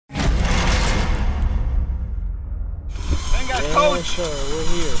Yes, sir. We're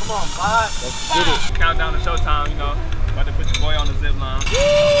here. Come on, bud. Let's get it. Countdown to showtime, you know. About to put your boy on the zip line. Woo!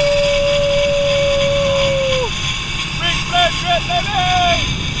 Big flat trip, baby!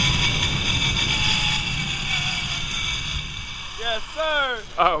 Yes, sir.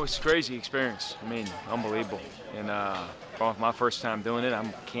 Oh, it was a crazy experience. I mean, unbelievable. And my first time doing it, I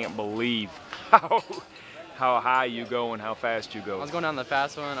can't believe how high you go and how fast you go. I was going down the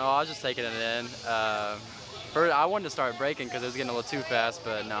fast one. Oh, I was just taking it in. I wanted to start braking because it was getting a little too fast,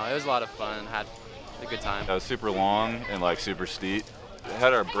 but no, it was a lot of fun. Had a good time. It was super long and like super steep. It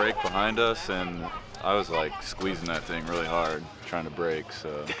had our brake behind us, and I was like squeezing that thing really hard, trying to brake.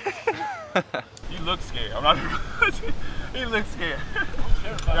 So. You look scared. I'm not. You look scared.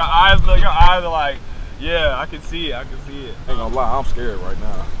 Your eyes are like, yeah, I can see it. I can see it. Ain't gonna lie, I'm scared right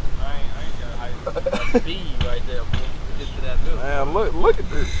now. I ain't got height. Speed right there, boy. Get to that building. Man, look at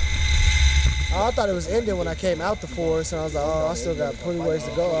this. I thought it was ending when I came out the forest, and I was like, oh, I still got plenty ways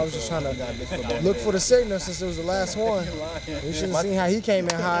to go. I was just trying to look for the signal since it was the last one. You should have seen how he came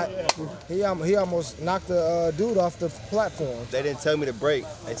in hot. He almost knocked the dude off the platform. They didn't tell me to brake.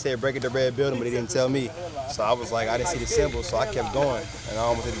 They said brake at the red building, but they didn't tell me. So I was like, I didn't see the symbol, so I kept going, and I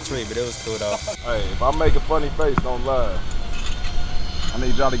almost hit the tree, but it was cool though. Hey, if I make a funny face, don't lie. I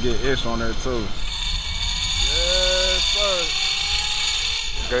need y'all to get Ish on there too. Yes, sir.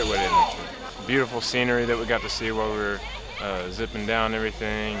 Great way to end the trip. Beautiful scenery that we got to see while we were zipping down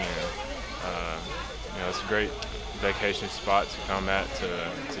everything, and you know, it's a great vacation spot to come at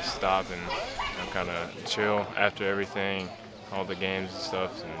to stop and kind of chill after everything, all the games and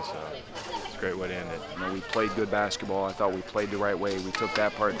stuff, and so it's a great way to end it. You know, we played good basketball. I thought we played the right way. We took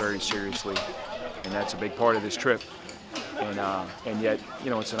that part very seriously, and that's a big part of this trip. And yet, you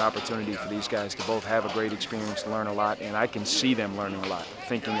know, it's an opportunity for these guys to both have a great experience, learn a lot, and I can see them learning a lot,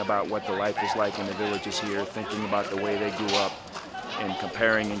 thinking about what the life is like in the villages here, thinking about the way they grew up, and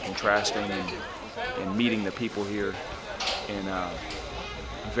comparing and contrasting and meeting the people here, and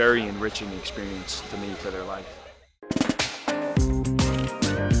very enriching experience to me for their life.